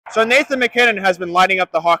So Nathan Mackinnon has been lighting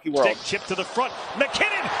up the hockey world. Big chip to the front.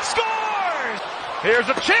 Mackinnon scores! Here's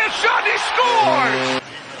a chance shot. He scores!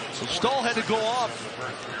 So Skool had to go off.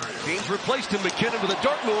 James replaced him. Mackinnon with a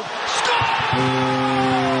dart move. Score!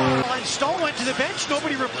 And Skool went to the bench.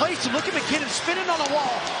 Nobody replaced him. Look at Mackinnon spinning on the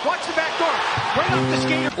wall. Watch the back door. Right off the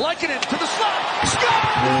skater. Mackinnon to the slot.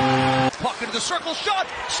 Score! Puck into the circle. Shot.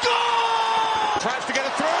 Score! Tries to get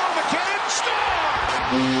it through. Mackinnon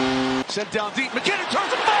scores! Sent down deep. Mackinnon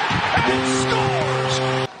turns it back and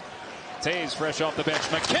scores! Taves fresh off the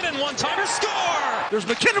bench. Mackinnon one-timer. Score! There's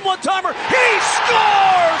Mackinnon one-timer. He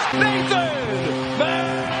scores! Nathan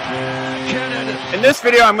Mackinnon. In this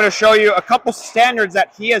video, I'm going to show you a couple standards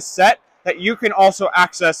that he has set that you can also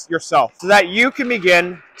access yourself so that you can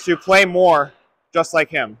begin to play more just like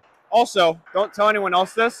him. Also, don't tell anyone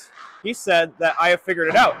else this. He said that I have figured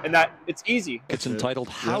it out and that it's easy. It's entitled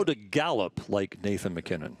How to Gallop Like Nathan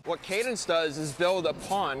Mackinnon. What cadence does is build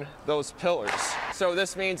upon those pillars. So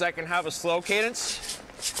this means I can have a slow cadence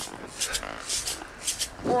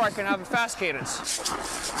or I can have a fast cadence.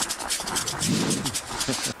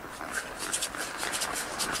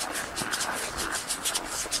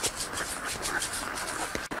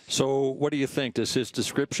 So what do you think? Does his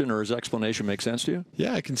description or his explanation make sense to you?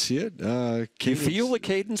 Yeah, I can see it. Do you feel the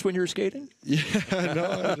cadence when you're skating? Yeah,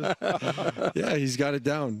 no. Yeah, he's got it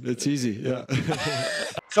down. It's easy. Yeah.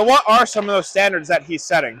 So what are some of those standards that he's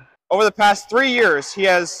setting? Over the past 3 years, he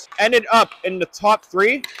has ended up in the top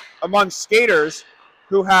 3 among skaters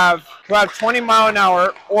who have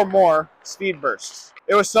 20-mile-an-hour or more speed bursts.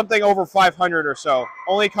 It was something over 500 or so.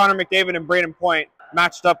 Only Connor McDavid and Braden Point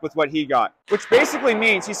matched up with what he got, which basically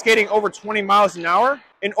means he's skating over 20 miles an hour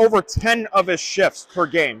in over 10 of his shifts per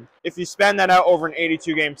game, if you span that out over an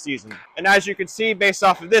 82-game season. And as you can see, based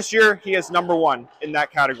off of this year, he is #1 in that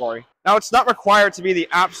category. Now, it's not required to be the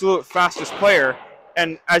absolute fastest player,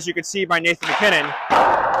 and as you can see by Nathan Mackinnon,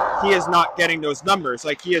 he is not getting those numbers.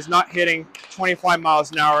 Like, he is not hitting 25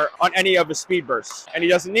 miles an hour on any of his speed bursts, and he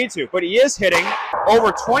doesn't need to, but he is hitting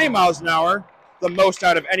over 20 miles an hour the most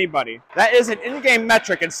out of anybody. That is an in-game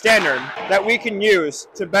metric and standard that we can use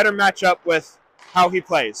to better match up with how he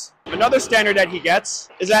plays. Another standard that he gets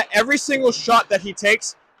is that every single shot that he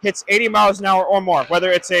takes hits 80 miles an hour or more, whether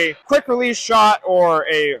it's a quick release shot or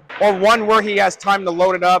one where he has time to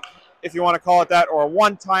load it up, if you want to call it that, or a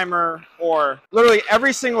one-timer, or literally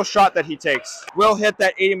every single shot that he takes will hit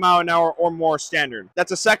that 80 mile an hour or more standard.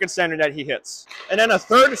 That's a second standard that he hits. And then a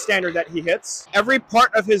third standard that he hits, every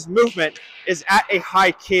part of his movement is at a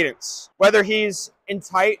high cadence. Whether he's in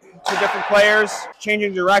tight to different players,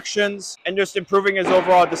 changing directions, and just improving his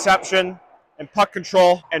overall deception and puck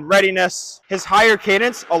control and readiness, his higher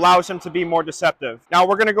cadence allows him to be more deceptive. Now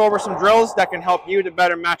we're going to go over some drills that can help you to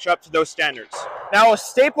better match up to those standards. Now a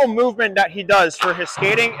staple movement that he does for his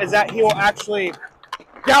skating is that he will actually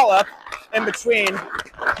gallop in between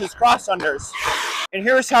his cross-unders. And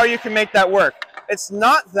here's how you can make that work. It's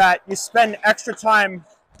not that you spend extra time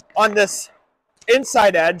on this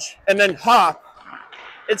inside edge and then hop.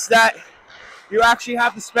 It's that you actually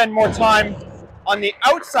have to spend more time on the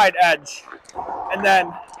outside edge and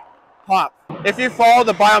then hop. If you follow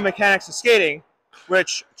the biomechanics of skating,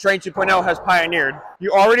 which Train 2.0 has pioneered,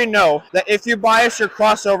 you already know that if you bias your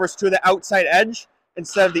crossovers to the outside edge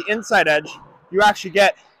instead of the inside edge, you actually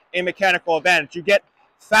get a mechanical advantage. You get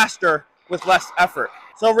faster with less effort.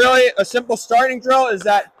 So really, a simple starting drill is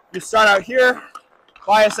that you start out here,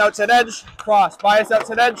 bias outside edge, cross, bias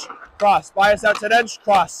outside edge, cross, bias outside edge,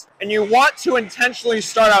 cross. And you want to intentionally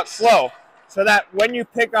start out slow, so that when you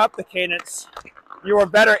pick up the cadence, you are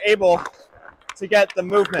better able to get the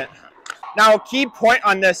movement. Now, a key point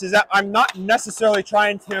on this is that I'm not necessarily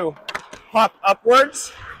trying to hop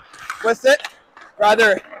upwards with it.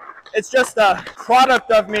 Rather, it's just a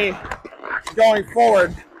product of me going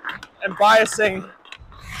forward and biasing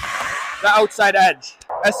the outside edge.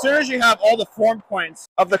 As soon as you have all the form points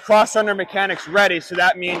of the cross-under mechanics ready, so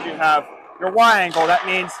that means you have your Y angle, that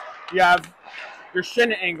means you have your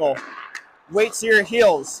shin angle, weight to your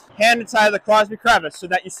heels, hand inside of the Crosby crevice so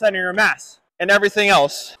that you center your mass, and everything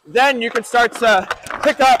else. Then you can start to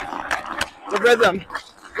pick up the rhythm,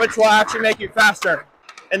 which will actually make you faster.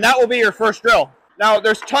 And that will be your first drill. Now,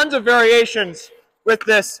 there's tons of variations with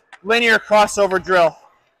this linear crossover drill.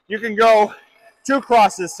 You can go 2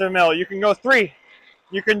 crosses to the middle. You can go 3.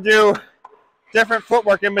 You can do different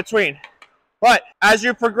footwork in between. But as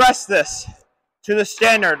you progress this to the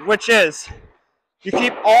standard, which is you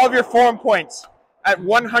keep all of your form points at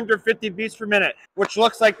 150 beats per minute, which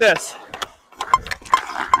looks like this.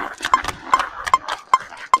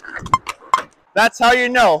 That's how you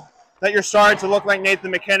know that you're starting to look like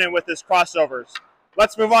Nathan Mackinnon with his crossovers.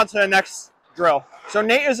 let's move on to the next drill. So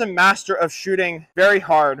Nate is a master of shooting very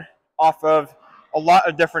hard off of a lot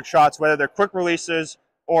of different shots, whether they're quick releases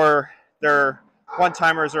or they're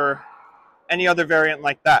one-timers or any other variant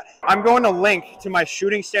like that. I'm going to link to my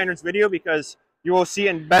shooting standards video because you will see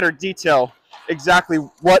in better detail exactly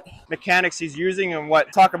what mechanics he's using and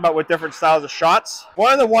what talk about with different styles of shots.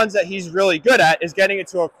 One of the ones that he's really good at is getting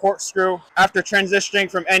into a corkscrew after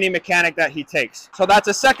transitioning from any mechanic that he takes. So that's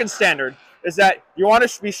a second standard, is that you want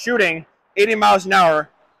to be shooting 80 miles an hour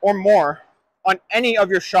or more on any of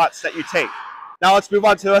your shots that you take. Now let's move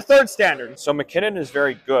on to the third standard. So Mackinnon is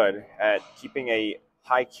very good at keeping a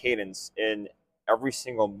high cadence in every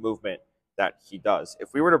single movement that he does.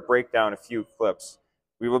 If we were to break down a few clips,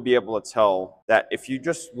 we will be able to tell that if you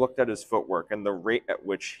just looked at his footwork and the rate at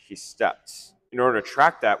which he steps, in order to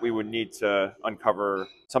track that, we would need to uncover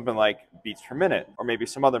something like beats per minute or maybe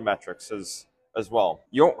some other metrics as well.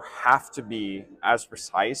 You don't have to be as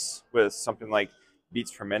precise with something like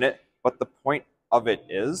beats per minute, but the point of it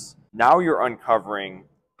is now you're uncovering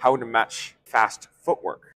how to match fast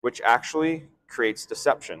footwork, which actually creates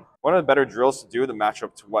deception. One of the better drills to do to match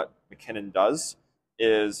up to what Mackinnon does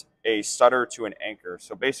is a stutter to an anchor.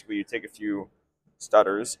 So basically you take a few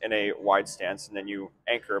stutters in a wide stance and then you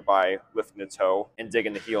anchor by lifting the toe and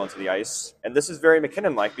digging the heel into the ice. And this is very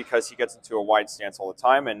Mackinnon-like because he gets into a wide stance all the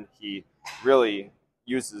time and he really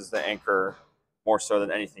uses the anchor more so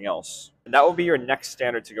than anything else. And that will be your next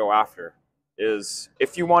standard to go after, is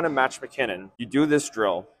if you want to match Mackinnon, you do this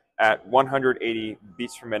drill at 180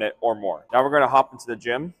 beats per minute or more. Now we're going to hop into the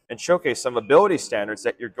gym and showcase some ability standards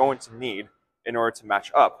that you're going to need in order to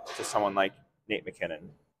match up to someone like Nate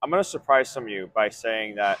Mackinnon. I'm going to surprise some of you by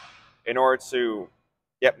saying that in order to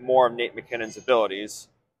get more of Nate Mackinnon's abilities,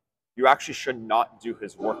 you actually should not do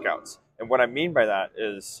his workouts. And what I mean by that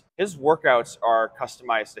is his workouts are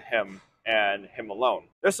customized to him and him alone.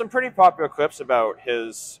 There's some pretty popular clips about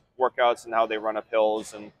his workouts and how they run up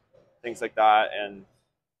hills and things like that, and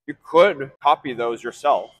you could copy those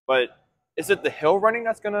yourself. But is it the hill running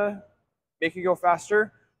that's going to make you go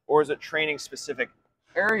faster? Or is it training specific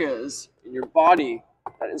areas in your body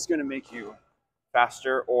that is going to make you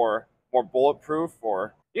faster or more bulletproof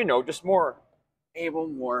or, you know, just more able,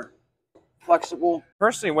 more flexible?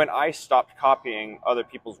 Personally, when I stopped copying other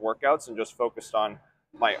people's workouts and just focused on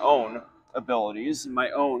my own abilities, my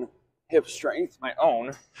own hip strength, my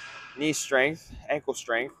own knee strength, ankle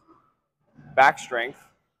strength, back strength,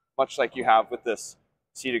 much like you have with this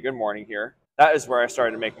seated good morning here, that is where I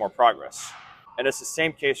started to make more progress. And it's the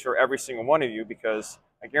same case for every single one of you, because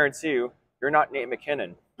I guarantee you, you're not Nate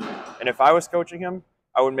Mackinnon. And if I was coaching him,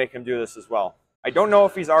 I would make him do this as well. I don't know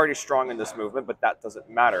if he's already strong in this movement, but that doesn't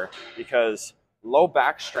matter because low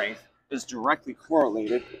back strength is directly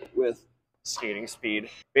correlated with skating speed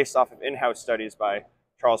based off of in-house studies by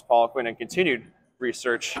Charles Poliquin and continued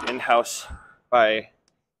research in-house by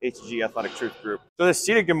HG Athletic Truth Group. So this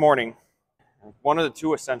seated good morning, one of the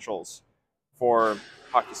two essentials for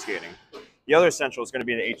hockey skating. The other essential is going to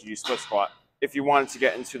be the HG split squat. If you wanted to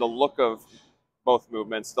get into the look of both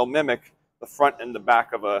movements, they'll mimic the front and the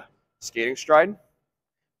back of a skating stride,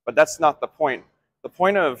 but that's not the point. The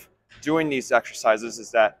point of doing these exercises is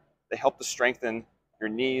that they help to strengthen your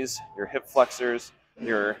knees, your hip flexors,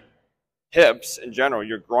 your hips in general,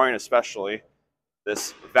 your groin especially,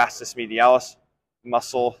 this vastus medialis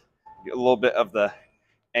muscle, a little bit of the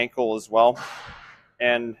ankle as well,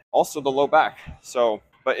 and also the low back. So,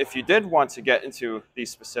 but if you did want to get into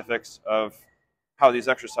these specifics of how these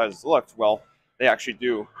exercises looked, well, they actually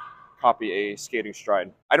do copy a skating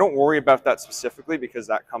stride. I don't worry about that specifically because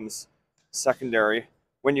that comes secondary.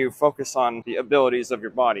 When you focus on the abilities of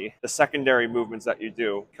your body, the secondary movements that you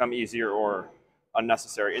do become easier or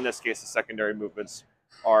unnecessary. In this case, the secondary movements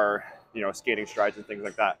are, you know, skating strides and things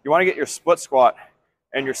like that. You want to get your split squat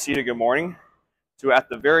and your seated good morning to, at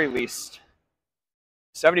the very least,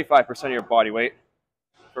 75% of your body weight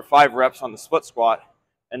for 5 reps on the split squat,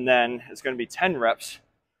 and then it's going to be 10 reps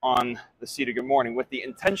on the seated good morning with the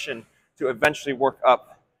intention to eventually work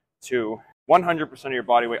up to 100% of your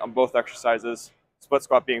body weight on both exercises, split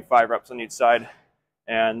squat being 5 reps on each side,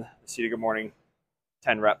 and the seated good morning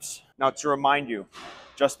 10 reps. Now, to remind you,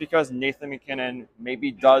 just because Nathan Mackinnon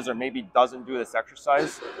maybe does or maybe doesn't do this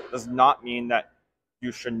exercise does not mean that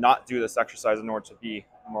you should not do this exercise in order to be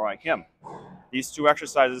more like him. These two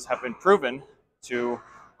exercises have been proven to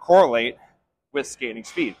correlate with skating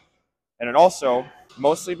speed. And it also,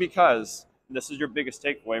 mostly because, this is your biggest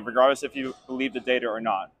takeaway, regardless if you believe the data or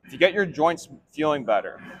not, if you get your joints feeling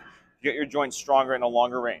better, you get your joints stronger in a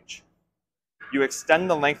longer range, you extend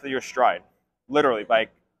the length of your stride, literally by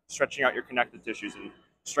stretching out your connective tissues and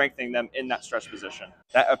strengthening them in that stretch position.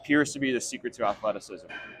 That appears to be the secret to athleticism.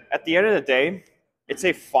 At the end of the day, it's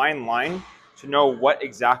a fine line to know what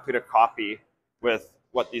exactly to copy with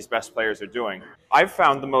what these best players are doing. I've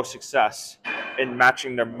found the most success in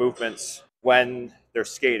matching their movements when they're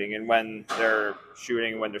skating and when they're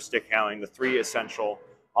shooting, when they're stick handling, the three essential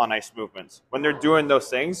on-ice movements. When they're doing those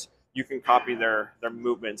things, you can copy their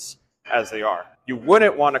movements as they are. You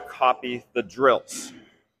wouldn't want to copy the drills.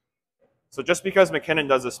 So just because Mackinnon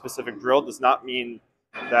does a specific drill does not mean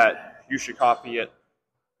that you should copy it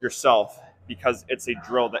yourself because it's a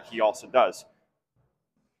drill that he also does.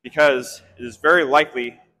 Because it is very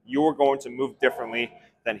likely you're going to move differently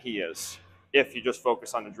than he is if you just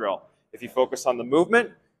focus on the drill. If you focus on the movement,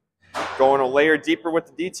 going a layer deeper with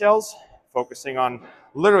the details, focusing on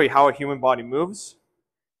literally how a human body moves,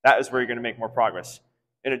 that is where you're going to make more progress.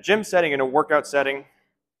 In a gym setting, in a workout setting,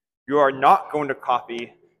 you are not going to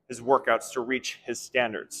copy his workouts to reach his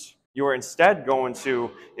standards. You are instead going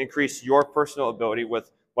to increase your personal ability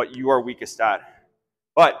with what you are weakest at.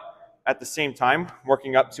 But at the same time,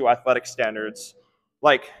 working up to athletic standards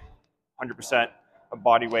like 100% of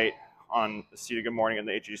body weight on the seated good morning and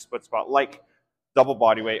the HG split squat, like double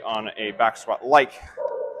body weight on a back squat, like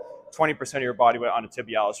 20% of your body weight on a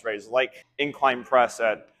tibialis raise, like incline press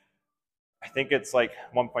at, I think it's like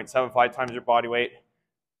 1.75 times your body weight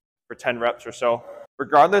for 10 reps or so.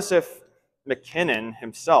 Regardless if Mackinnon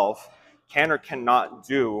himself can or cannot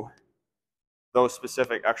do those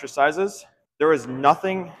specific exercises, there is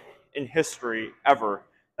nothing in history ever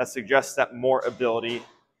that suggests that more ability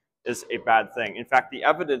is a bad thing. In fact, the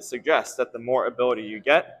evidence suggests that the more ability you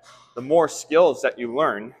get, the more skills that you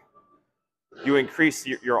learn, you increase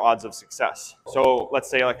your odds of success. So let's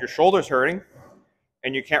say like your shoulder's hurting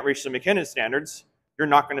and you can't reach the Mackinnon standards, you're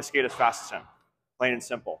not going to skate as fast as him, plain and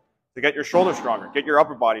simple. To get your shoulder stronger, get your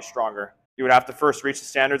upper body stronger, you would have to first reach the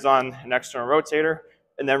standards on an external rotator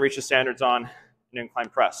and then reach the standards on an incline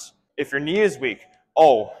press. If your knee is weak,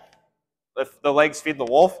 if the legs feed the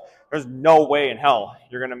wolf, there's no way in hell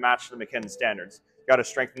you're going to match the Mackinnon standards. You got to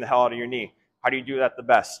strengthen the hell out of your knee. How do you do that the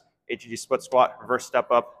best? HEG split squat, reverse step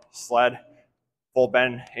up, sled, full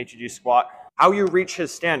bend, HEG squat. How you reach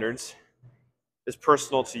his standards is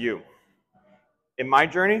personal to you. In my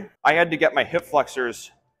journey, I had to get my hip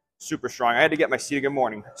flexors super strong. I had to get my seated good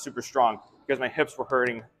morning super strong because my hips were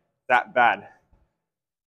hurting that bad.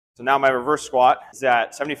 So now my reverse squat is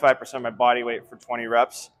at 75% of my body weight for 20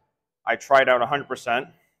 reps. I tried out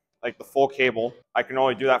 100%, like the full cable. I can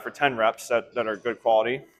only do that for 10 reps that are good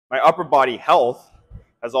quality. My upper body health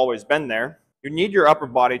has always been there. You need your upper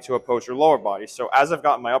body to oppose your lower body. So as I've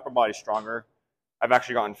gotten my upper body stronger, I've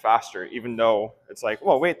actually gotten faster, even though it's like,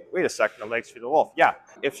 well, wait a second, the legs feed the wolf. Yeah,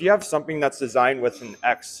 if you have something that's designed with an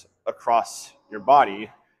X across your body,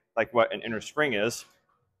 like what an inner spring is,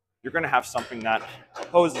 you're going to have something that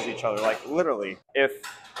opposes each other. Like literally, if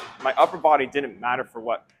my upper body didn't matter for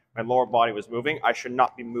what my lower body was moving, I should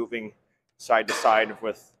not be moving side to side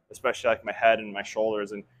with, especially like my head and my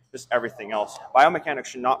shoulders and just everything else. Biomechanics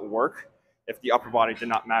should not work if the upper body did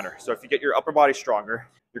not matter. So if you get your upper body stronger,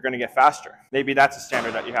 you're going to get faster. Maybe that's a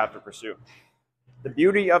standard that you have to pursue. The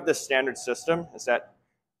beauty of this standard system is that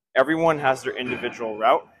everyone has their individual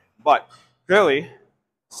route, but clearly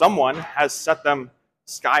someone has set them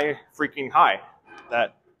sky freaking high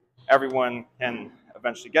that everyone can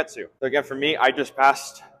eventually get to. So again, for me, I just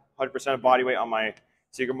passed 100% of body weight on my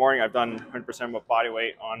seated morning. I've done 100% of body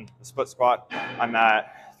weight on the split squat. I'm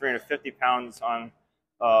at 350 pounds on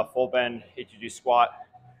full bend HEG squat,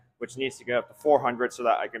 which needs to get up to 400 so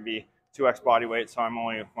that I can be 2x body weight. So I'm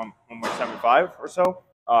only 175 or so.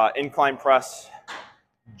 Incline press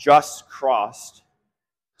just crossed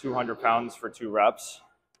 200 pounds for 2 reps.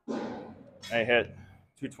 I hit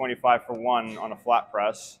 225 for 1 on a flat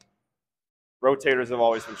press. Rotators have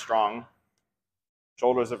always been strong.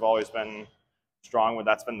 Shoulders have always been strong, but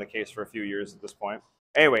that's been the case for a few years at this point.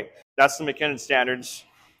 Anyway, that's the Mackinnon standards.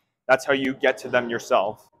 That's how you get to them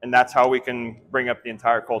yourself. And that's how we can bring up the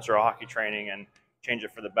entire culture of hockey training and change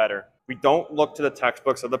it for the better. We don't look to the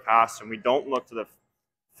textbooks of the past, and we don't look to the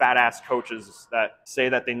fat-ass coaches that say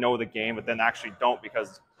that they know the game, but then actually don't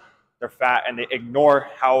because they're fat and they ignore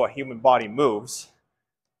how a human body moves.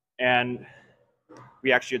 And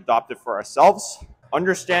we actually adopt it for ourselves.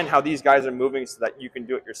 Understand how these guys are moving so that you can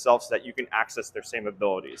do it yourself, so that you can access their same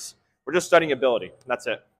abilities. We're just studying ability. That's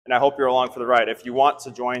it. And I hope you're along for the ride. If you want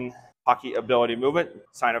to join Hockey Ability Movement,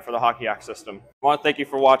 sign up for the Hockey Hack System. I want to thank you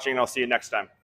for watching, and I'll see you next time.